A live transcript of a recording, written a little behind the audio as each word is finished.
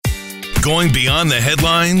Going beyond the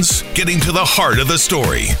headlines, getting to the heart of the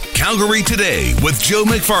story. Calgary Today with Joe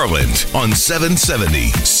McFarland on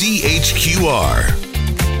 770 CHQR.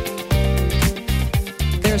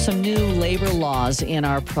 There are some new labor laws in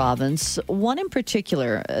our province, one in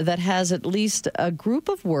particular that has at least a group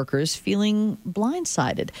of workers feeling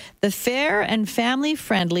blindsided. The Fair and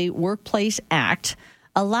Family-Friendly Workplace Act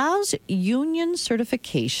allows union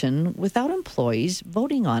certification without employees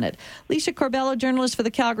voting on it. Licia Corbella, journalist for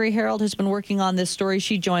the Calgary Herald, has been working on this story.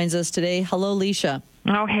 She joins us today. Hello, Licia.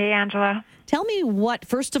 Oh, hey, Angela. Tell me what,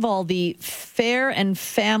 first of all, the Fair and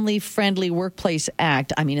Family-Friendly Workplace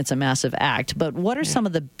Act, I mean, it's a massive act, but what are some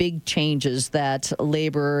of the big changes that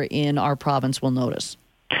labor in our province will notice?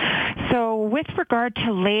 So with regard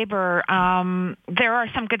to labor, there are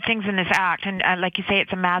some good things in this act, and like you say,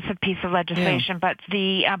 it's a massive piece of legislation, but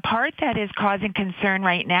the part that is causing concern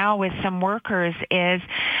right now with some workers is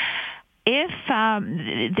if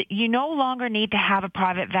you no longer need to have a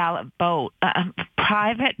private ballot vote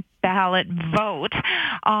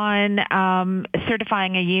on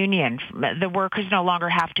certifying a union. The workers no longer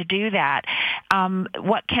have to do that.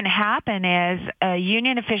 What can happen is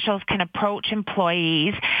union officials can approach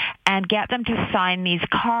employees and get them to sign these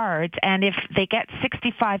cards, and if they get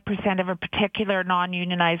 65% of a particular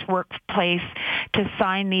non-unionized workplace to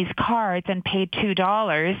sign these cards and pay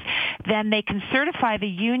 $2, then they can certify the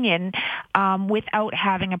union without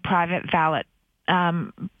having a private ballot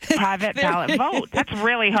vote. That's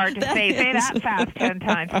really hard to say. Say that fast 10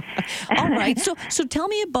 times. All right. So tell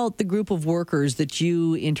me about the group of workers that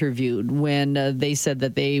you interviewed when they said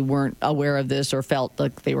that they weren't aware of this or felt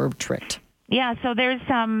like they were tricked. Yeah, so there's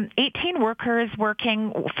 18 workers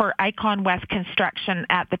working for Icon West Construction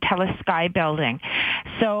at the Telus Sky building.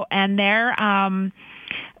 So, and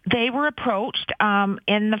they were approached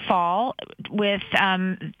in the fall with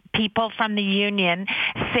people from the union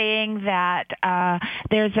saying that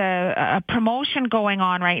there's a promotion going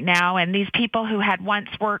on right now, and these people who had once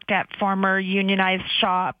worked at former unionized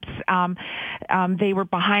shops, they were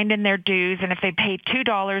behind in their dues, and if they paid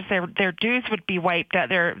 $2, their dues would be wiped out,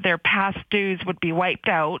 their past dues would be wiped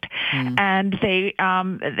out, and they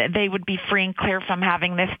would be free and clear from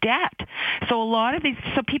having this debt. So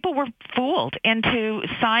people were fooled into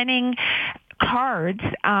signing cards,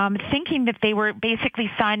 thinking that they were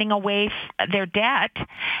basically signing away their debt,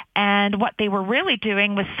 and what they were really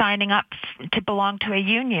doing was signing up to belong to a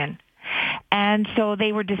union. And so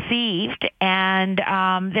they were deceived, and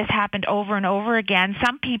this happened over and over again.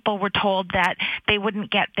 Some people were told that they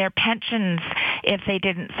wouldn't get their pensions if they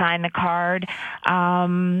didn't sign the card.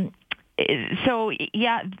 So,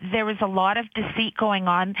 yeah, there was a lot of deceit going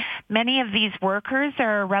on. Many of these workers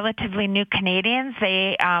are relatively new Canadians.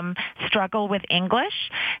 They struggle with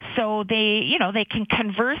English. So they can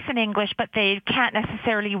converse in English, but they can't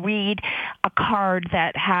necessarily read a card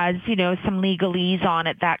that has, some legalese on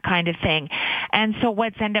it, that kind of thing. And so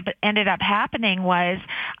what's ended up happening was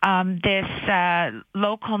this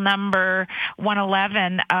local number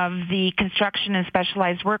 111 of the Construction and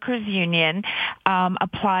Specialized Workers Union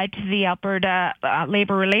applied to the Alberta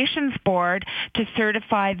Labor Relations Board to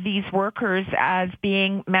certify these workers as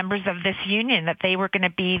being members of this union, that they were going to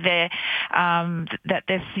be that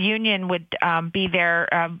this union would be their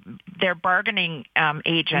bargaining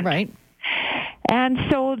agent. Right. And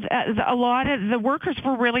so a lot of the workers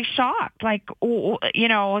were really shocked, like,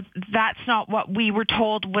 that's not what we were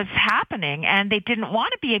told was happening, and they didn't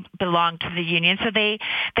want to belong to the union, so they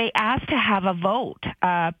asked to have a vote,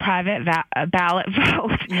 private ballot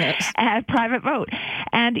vote, yes. Private vote,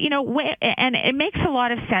 and and it makes a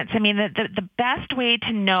lot of sense. I mean, the best way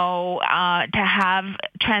to know to have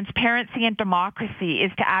transparency and democracy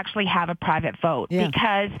is to actually have a private vote,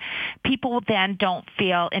 because people then don't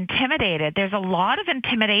feel intimidated. There's a lot of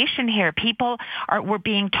intimidation here. People were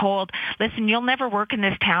being told, listen, you'll never work in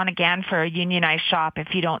this town again for a unionized shop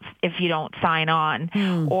if you don't sign on,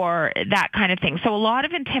 or that kind of thing. So a lot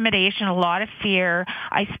of intimidation, a lot of fear.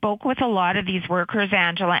 I spoke with a lot of these workers,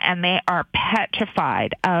 Angela, and they are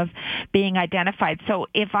petrified of being identified. So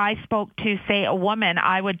if I spoke to, say, a woman,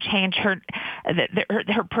 I would change her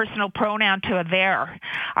personal pronoun to a their.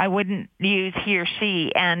 I wouldn't use he or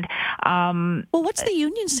she. And well, what's the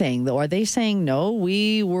union saying, though? Are they saying, no,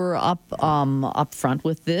 we were up front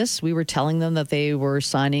with this? We were telling them that they were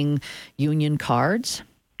signing union cards?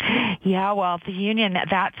 Yeah, well, the union,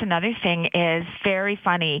 that's another thing, is very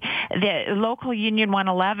funny. The local Union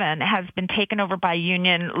 111 has been taken over by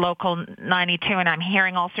Union Local 92, and I'm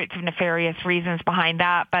hearing all sorts of nefarious reasons behind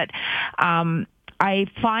that. But I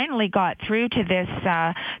finally got through to this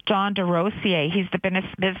John DeRosier. He's the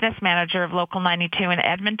business manager of Local 92 in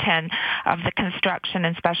Edmonton of the Construction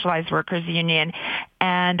and Specialized Workers Union.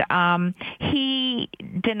 And he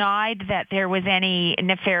denied that there was any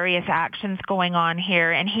nefarious actions going on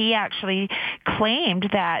here. And he actually claimed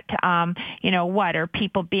that, what, are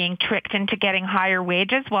people being tricked into getting higher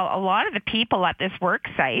wages? Well, a lot of the people at this work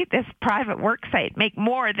site, this private work site, make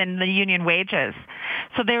more than the union wages.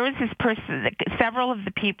 So there was this person, several of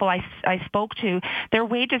the people I spoke to, their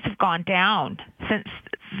wages have gone down since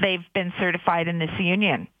they've been certified in this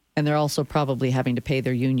union. And they're also probably having to pay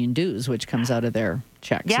their union dues, which comes out of their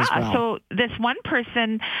checks as well. Yeah, so this one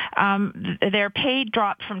person, their pay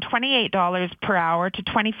dropped from $28 per hour to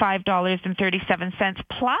 $25.37,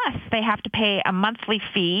 plus they have to pay a monthly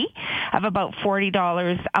fee of about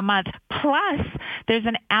 $40 a month, plus there's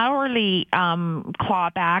an hourly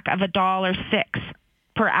clawback of $1.06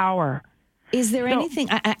 per hour. Is there anything,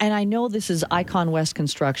 and I know this is Icon West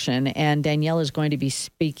Construction, and Danielle is going to be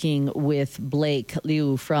speaking with Blake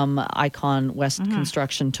Liu from Icon West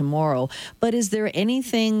Construction tomorrow, but is there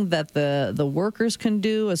anything that the workers can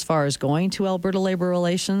do as far as going to Alberta Labour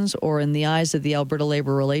Relations, or in the eyes of the Alberta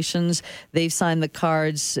Labour Relations, they've signed the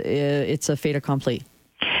cards, it's a fait accompli?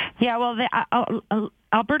 Yeah, well, the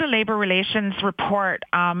Alberta Labour Relations report,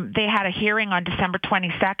 they had a hearing on December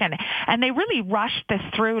 22nd, and they really rushed this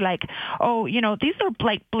through like, these are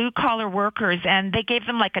like blue-collar workers, and they gave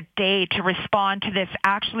them like a day to respond to this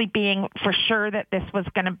actually being for sure that this was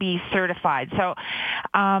going to be certified. So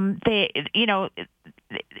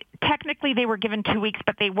technically they were given 2 weeks,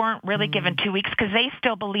 but they weren't really given 2 weeks because they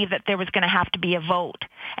still believed that there was going to have to be a vote.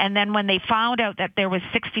 And then when they found out that there was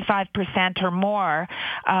 65% or more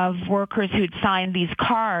of workers who'd signed these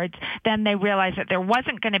cards, then they realized that there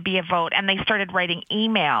wasn't going to be a vote, and they started writing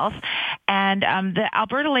emails. And the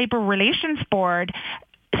Alberta Labour Relations Board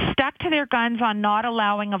stuck to their guns on not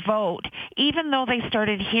allowing a vote, even though they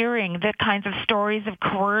started hearing the kinds of stories of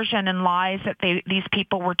coercion and lies that these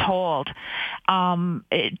people were told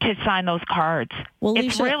to sign those cards. Well,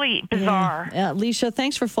 it's Licia, really bizarre. Yeah. Licia,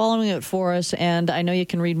 thanks for following it for us, and I know you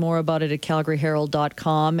can read more about it at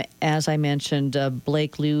calgaryherald.com. As I mentioned,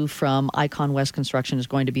 Blake Liu from Icon West Construction is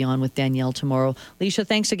going to be on with Danielle tomorrow. Licia,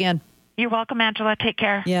 thanks again. You're welcome, Angela. Take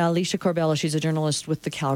care. Yeah, Licia Corbella, she's a journalist with the Calgary